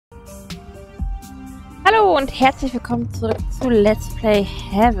Hallo und herzlich willkommen zurück zu Let's Play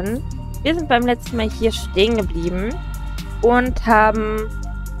Heaven. Wir sind beim letzten Mal hier stehen geblieben und haben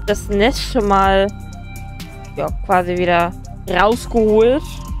das Nest schon mal quasi wieder rausgeholt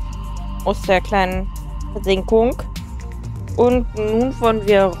aus der kleinen Versenkung. Und nun wollen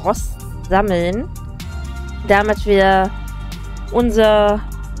wir Rost sammeln, damit wir unser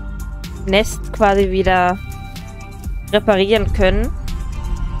Nest quasi wieder reparieren können.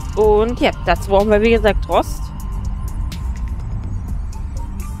 Und ja, dazu brauchen wir, wie gesagt, Rost.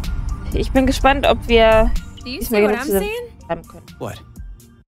 Ich bin gespannt, ob wir diesmal genug zusammen haben können. What?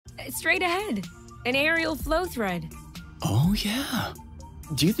 Straight ahead. An aerial flow thread. Oh, yeah.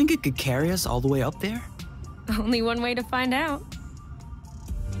 Do you think it could carry us all the way up there? Only one way to find out.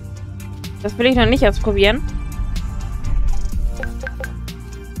 Das will ich noch nicht ausprobieren.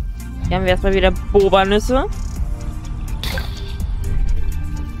 Hier haben wir erstmal wieder Bobernüsse.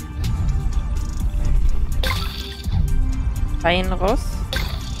 Feinrost.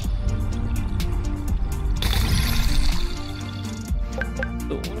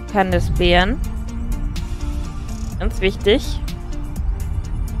 So, Kandisbeeren. Ganz wichtig.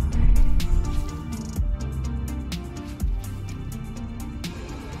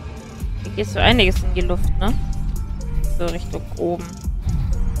 Hier geht so einiges in die Luft, ne? So Richtung oben.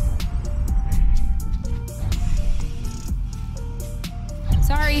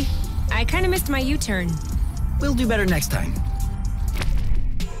 Sorry, I kind of missed my U-turn. We'll do better next time.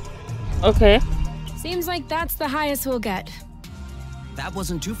 Okay. Seems like that's the highest we'll get. That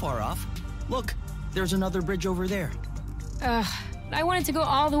wasn't too far off. Look, there's another bridge over there. I wanted to go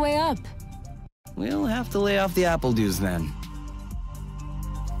all the way up. We'll have to lay off the apple dues then.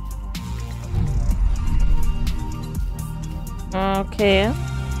 Okay.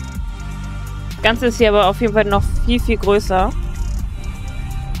 Das Ganze ist hier aber auf jeden Fall noch viel, viel größer.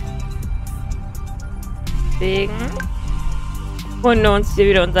 Deswegen holen wir uns hier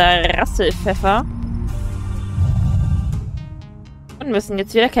wieder unser Rasselpfeffer. Und müssen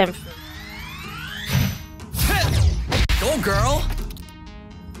jetzt wieder kämpfen. Go, girl!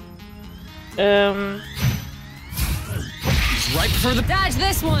 He's right for the... Dodge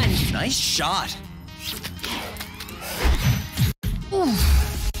this one! Nice shot!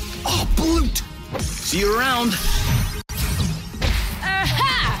 Oh, blute! See you around!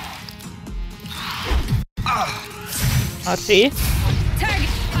 Aha! Okay. Target!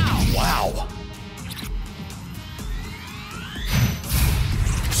 Ow! Wow!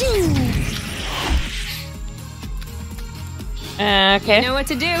 Okay. You know what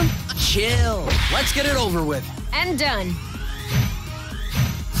to do. Chill! Let's get it over with! And done.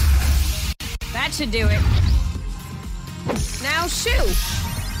 That should do it. Now shoot!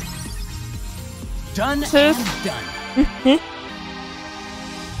 Done Schiff. and done.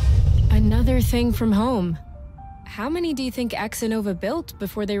 Another thing from home. How many do you think Axonova built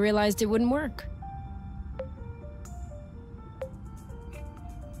before they realized it wouldn't work?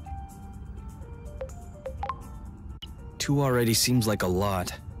 Two already seems like a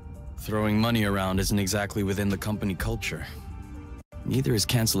lot. Throwing money around isn't exactly within the company culture. Neither is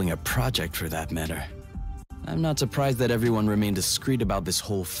canceling a project for that matter. I'm not surprised that everyone remained discreet about this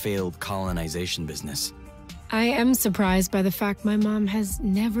whole failed colonization business. I am surprised by the fact my mom has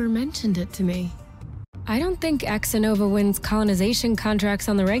never mentioned it to me. I don't think Axonova wins colonization contracts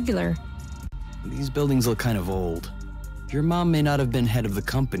on the regular. These buildings look kind of old. Your mom may not have been head of the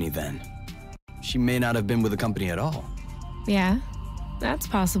company then. She may not have been with the company at all. Yeah, that's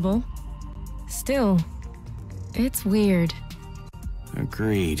possible. Still, it's weird.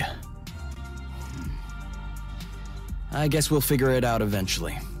 Agreed. I guess we'll figure it out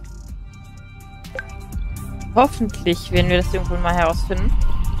eventually. Hoffentlich werden wir das irgendwann mal herausfinden.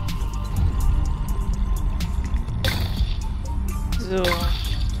 So.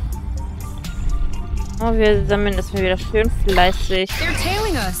 Oh, wir sammeln das mal wieder schön fleißig. They're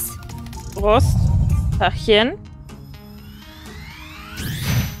tailing us. Rost. Tachchen.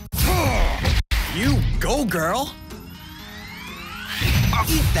 You go, girl!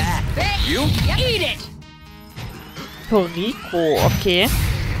 Eat that! You? Eat it! Toriko, okay.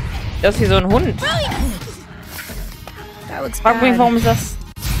 Das ist wie so ein Hund. That looks Frag mich, bad. warum das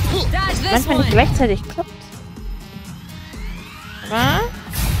Dodge this manchmal one. nicht gleichzeitig klappt. Aber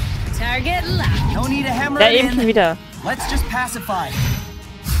Target locked. No need to hammer da it eben schon in. wieder. Let's just pacify.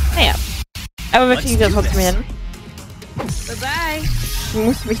 Naja. Aber wir kriegen das trotzdem hin. Bye bye. Ich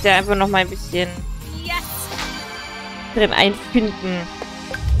muss mich da einfach noch mal ein bisschen Yes. drin einfinden.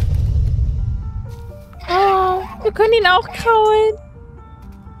 Oh, wir können ihn auch kraulen.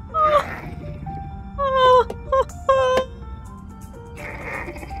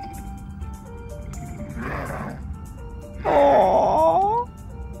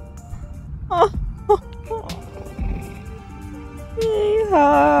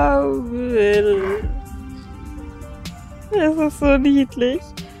 niedlich.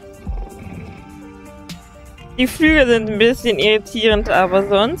 Die Flügel sind ein bisschen irritierend, aber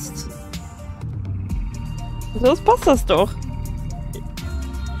sonst... Sonst passt das doch.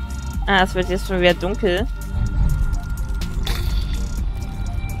 Ah, es wird jetzt schon wieder dunkel.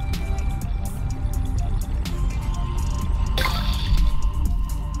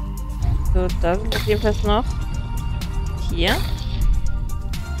 So, da sind wir jedenfalls noch. Hier.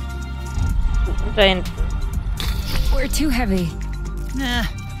 Und da hinten. We're too heavy. Nah,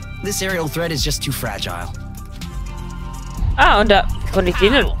 this aerial thread is just too fragile. Ah, und da konnte ich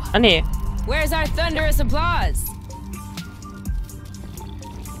den... Ah, nee. Where's our thunderous applause?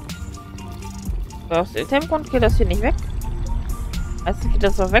 So, aus dem Grund geht das hier nicht weg. Also geht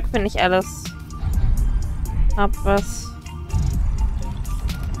das auch weg, wenn ich alles hab, was...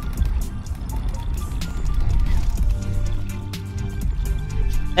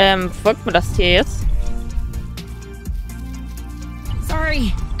 folgt mir das Tier jetzt?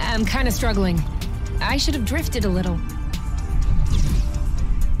 Sorry, I'm kind of struggling. I should have drifted a little.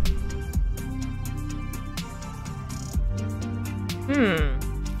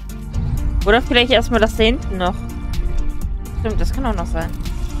 Oder vielleicht erstmal das da hinten noch. Stimmt, das kann auch noch sein.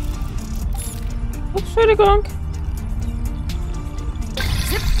 Oh, Entschuldigung.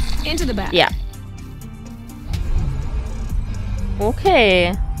 Zip into the back. Ja.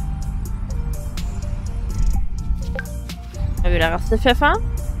 Okay. Mal wieder Rastelpfeffer.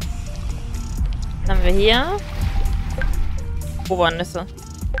 Dann haben wir hier Obernüsse.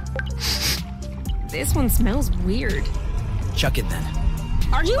 This one smells weird. Chuck it then.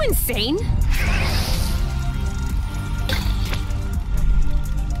 Are you insane?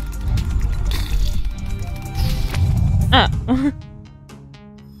 Ah.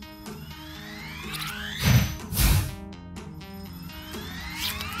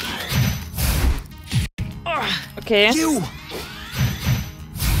 Okay. You!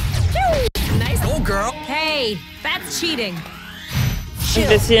 Nice. Go, girl! Hey, that's cheating. Ein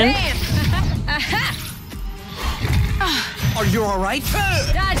bisschen. Are you alright?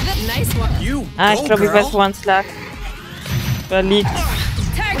 Dodge the nice one. You Ah, ich go, glaube, ich weiß, girl. woran es lag. Oder liegt.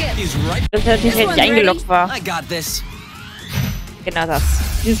 Target. He's right. Dass er nicht richtig eingeloggt war. I got this. Genau das.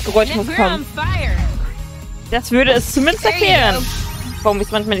 Dieses Geräusch muss We're on kommen. fire. Das würde es zumindest There you erklären, go. warum ich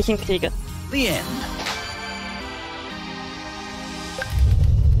es manchmal nicht hinkriege. The end.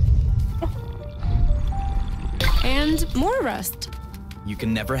 And more rust. You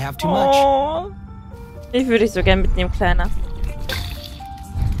can never have too much. Oh. Ich würde dich so gern mitnehmen, Kleiner.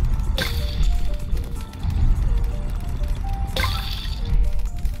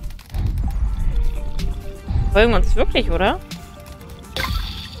 Folgen wir uns wirklich, oder?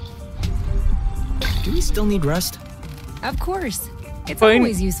 Do we still need rest? Of course. It's Fine.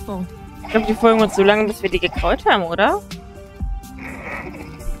 always useful. Ich glaube, die folgen uns so lange, bis wir die gekraut haben, oder?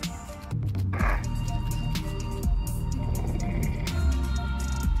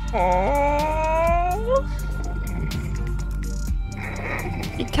 Oh.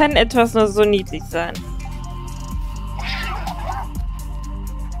 Wie kann etwas nur so niedlich sein?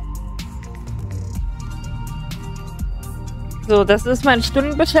 So, das ist meine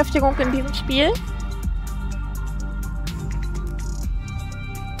Stundenbeschäftigung in diesem Spiel.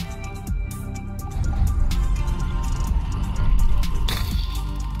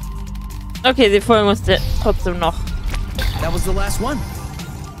 Okay, sie folgen uns trotzdem noch. That was the last one.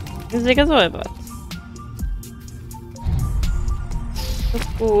 Sie gesäubert. Das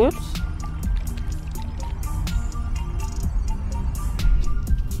ist gut.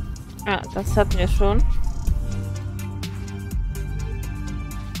 Ah, das hatten wir schon.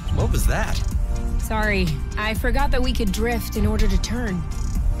 What was that? Sorry, I forgot that we could drift in order to turn.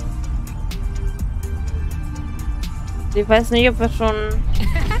 Ich weiß nicht, ob wir schon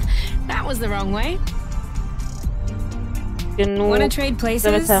That was the wrong way. genug Wanna trade damit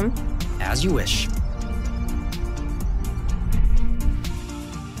places? haben. As you wish.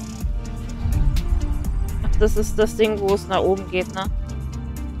 Ach, das ist das Ding, wo es nach oben geht, ne?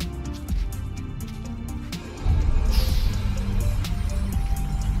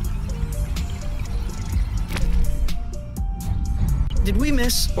 Did we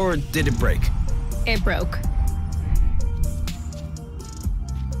miss, or did it break? It broke.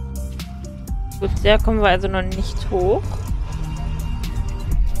 Gut, da kommen wir also noch nicht hoch.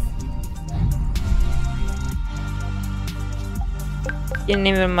 Hier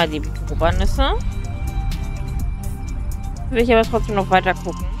nehmen wir mal die Probernüsse. Will ich aber trotzdem noch weiter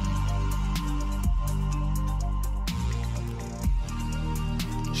gucken.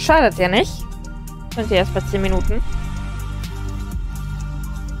 Schadet ja nicht. Sind ja erst bei 10 Minuten.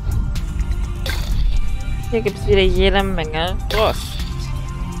 Hier gibt es wieder jede Menge Rost.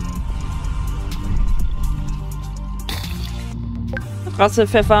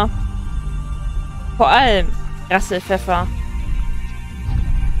 Rasselpfeffer. Vor allem Rasselpfeffer.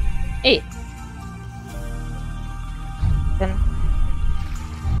 Ey.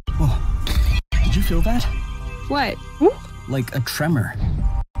 Whoa. Did you feel that? What? Like a tremor.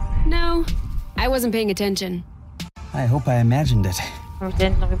 No, I wasn't paying attention. I hope I imagined it. Kommen wir da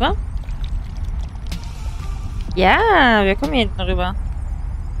hinten rüber? Ja, wir kommen hier hinten rüber.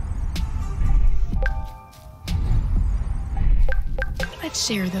 Let's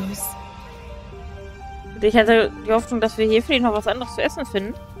share those. Ich hatte die Hoffnung, dass wir hier vielleicht noch was anderes zu essen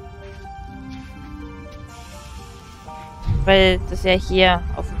finden. Weil das ja hier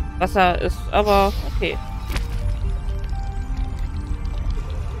auf dem Wasser ist, aber okay.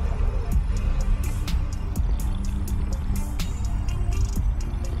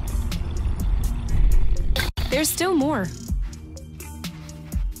 There's still more.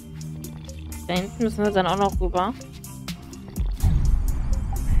 Da hinten müssen wir dann auch noch rüber.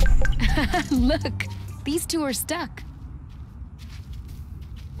 Look, these two are stuck.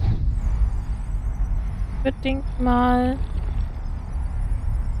 Bedingt mal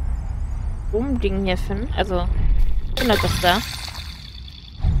Ding hier finden. Also, genau das da.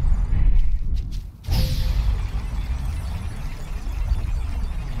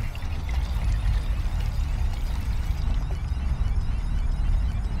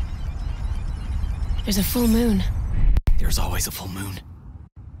 There's a full moon. There's always a full moon.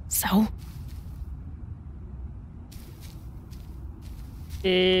 So?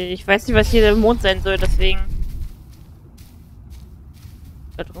 Ich weiß nicht, was hier der Mond sein soll, deswegen.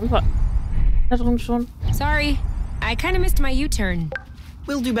 Da drüben war. Da drüben schon. Sorry, I kind of missed my U-turn.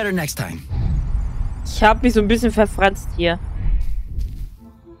 We'll do better next time. Ich habe mich so ein bisschen verfranst hier.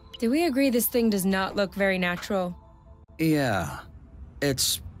 Do we agree this thing does not look very natural? Yeah.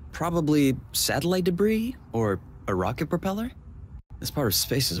 It's probably satellite debris or a rocket propeller. This part of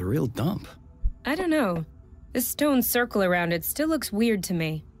space is a real dump. I don't know. This stone circle around it still looks weird to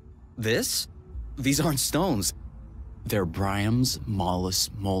me. This? These aren't stones. They're Bryams mollis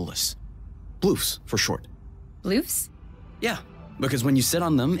mollis. Bloofs, for short. Bloofs? Yeah, because when you sit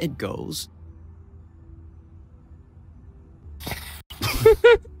on them, it goes...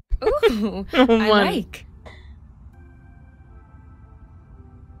 Ooh, Oh, I Mann. like.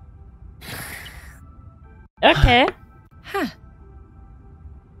 Okay. Huh.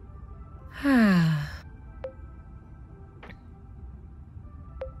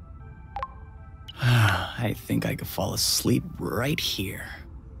 I think I could fall asleep right here.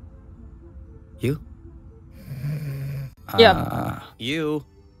 You? Yeah. You.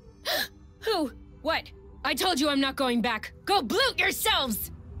 Who? What? I told you I'm not going back. Go bloot yourselves!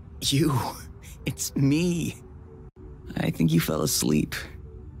 You. It's me. I think you fell asleep.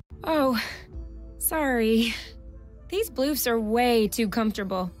 Oh, sorry. These bloofs are way too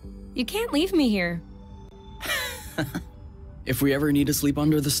comfortable. You can't leave me here. If we ever need to sleep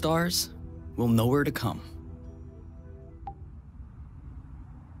under the stars, we'll know where to come.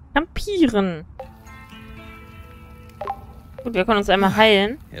 Campieren. Gut, wir können uns einmal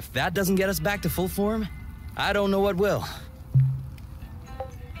heilen. If that doesn't get us back to full form, I don't know what will.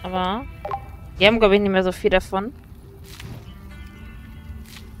 Aber wir haben, glaube ich, nicht mehr so viel davon.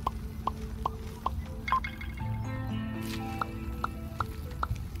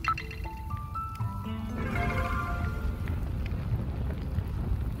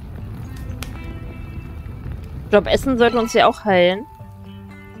 Ich glaube, Essen sollte uns ja auch heilen.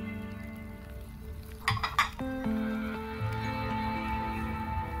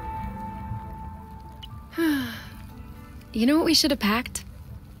 You know what we should have packed?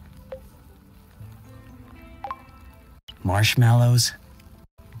 Marshmallows?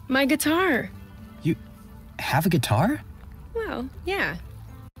 My guitar. You have a guitar? Well, yeah.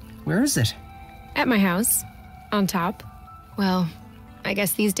 Where is it? At my house. On top. Well, I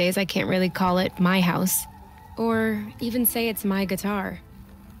guess these days I can't really call it my house. Or even say it's my guitar.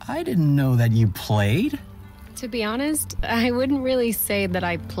 I didn't know that you played. To be honest, I wouldn't really say that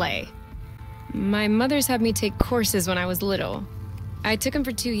I play. My mother's had me take courses when I was little. I took them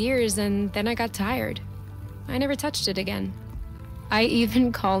for 2 years and then I got tired. I never touched it again. I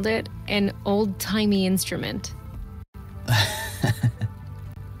even called it an old-timey instrument.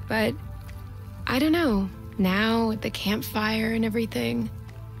 But I don't know. Now, with the campfire and everything,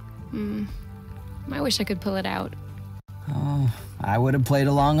 I wish I could pull it out. Oh, I would have played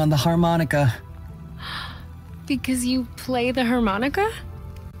along on the harmonica. Because you play the harmonica?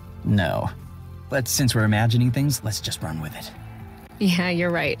 No. But since we're imagining things, let's just run with it. Yeah, you're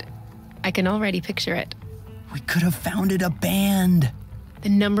right. I can already picture it. We could have founded a band. The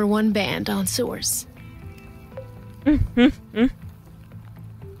 #1 band on Source.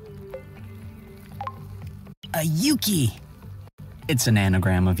 A Yuki. It's an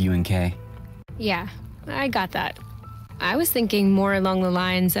anagram of UNK. Yeah, I got that. I was thinking more along the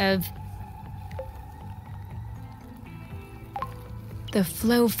lines of the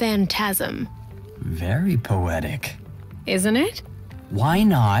flow phantasm. Very poetic. Isn't it? Why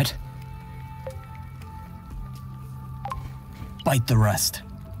not? Bite the rust.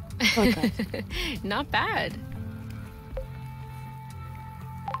 Okay. Not bad.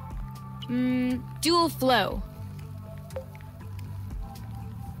 Dual flow.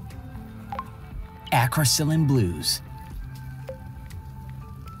 Acrocillin blues.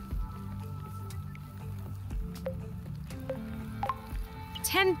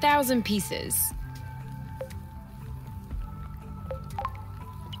 $10,000 pieces.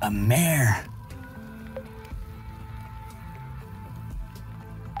 A mare.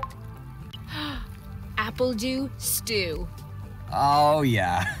 Appledew stew. Oh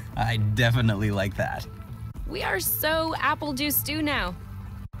yeah, I definitely like that. We are so Appledew stew now.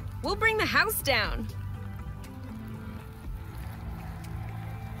 We'll bring the house down.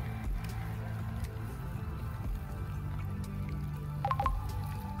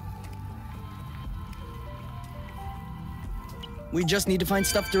 We just need to find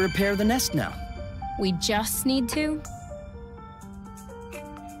stuff to repair the nest now. We just need to?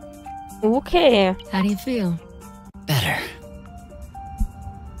 Okay. How do you feel? Better.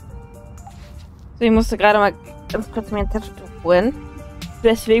 So, ich musste gerade mal ganz kurz mein Taschentuch holen.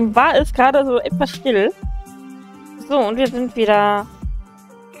 Deswegen war es gerade so etwas still. So, und wir sind wieder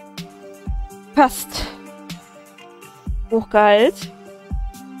fast hochgeheilt.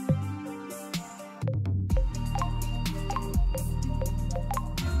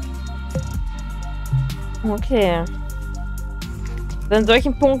 Okay. An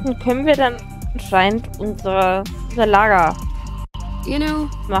solchen Punkten können wir dann anscheinend unser Lager You know,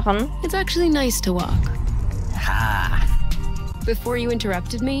 machen. it's actually nice to walk. Ha! Before you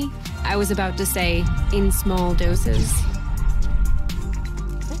interrupted me, I was about to say, in small doses.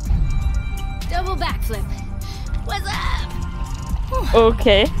 Double backflip. What's up?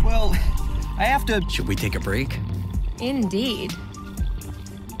 Okay. Well, I have to... Should we take a break? Indeed.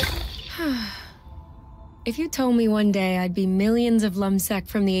 If you told me one day I'd be millions of lumsec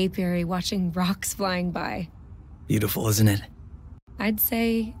from the apiary watching rocks flying by, Beautiful, isn't it? I'd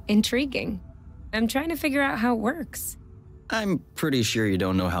say intriguing. I'm trying to figure out how it works. I'm pretty sure you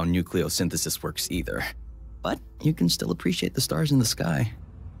don't know how nucleosynthesis works either. But you can still appreciate the stars in the sky.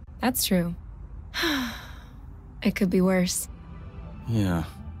 That's true. It could be worse. Yeah.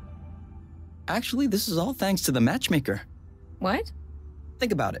 Actually, this is all thanks to the matchmaker. What?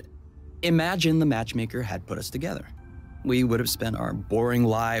 Think about it. Imagine the matchmaker had put us together. We would have spent our boring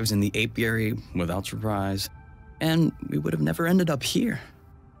lives in the apiary without surprise, and we would have never ended up here,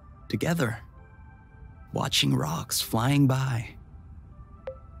 together, watching rocks flying by.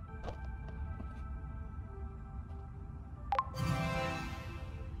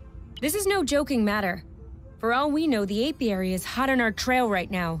 This is no joking matter. For all we know, the apiary is hot on our trail right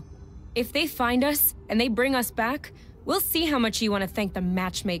now. If they find us and they bring us back, we'll see how much you want to thank the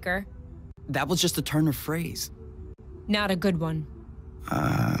matchmaker. That was just a turn of phrase. Not a good one.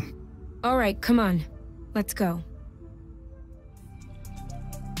 All right, come on. Let's go.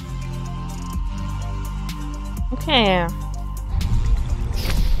 Okay.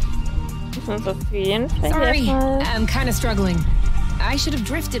 Müssen uns auf jeden Fall Sorry, erstmal... I'm kind of struggling. I should have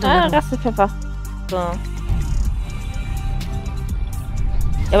drifted a Ah, little. Rasselpfeffer. So.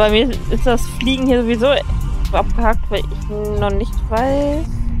 Ja, bei mir ist das Fliegen hier sowieso abgehakt, weil ich noch nicht weiß,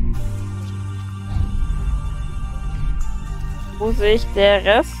 wo sich der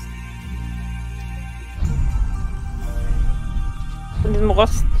Rest von diesem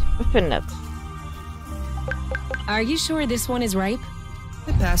Rost befindet. Are you sure this one is ripe?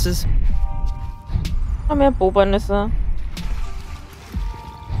 It passes. Noch mehr Bobernüsse.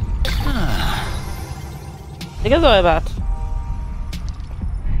 Gesäubert.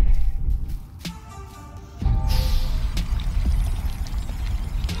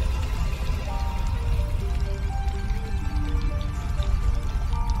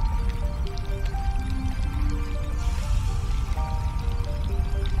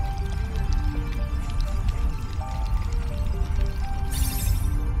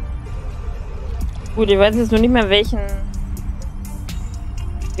 Gut, ich weiß jetzt nur nicht mehr, welchen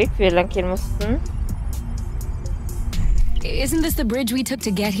Weg wir lang gehen mussten. Isn't this the bridge we took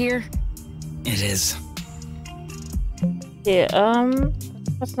to get here? It is. Okay,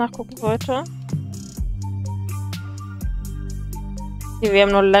 was nachgucken wollte. Okay, wir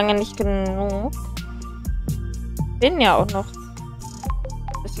haben noch lange nicht genug. Bin ja auch noch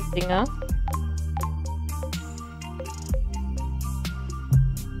gewisse Dinge.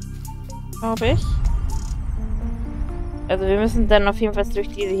 Glaube ich. Also wir müssen dann auf jeden Fall durch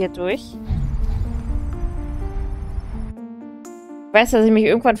diese hier durch. Ich weiß, dass ich mich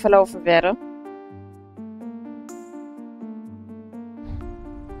irgendwann verlaufen werde.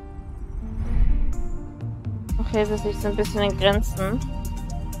 Okay, das liegt so ein bisschen in Grenzen.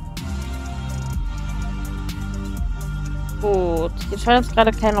 Gut, hier scheint es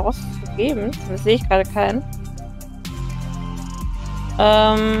gerade keinen Rost zu geben. Das sehe ich gerade keinen.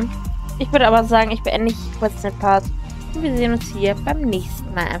 Ich würde aber sagen, ich beende kurz den Part. Und wir sehen uns hier beim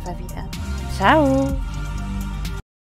nächsten Mal einfach wieder. Ciao!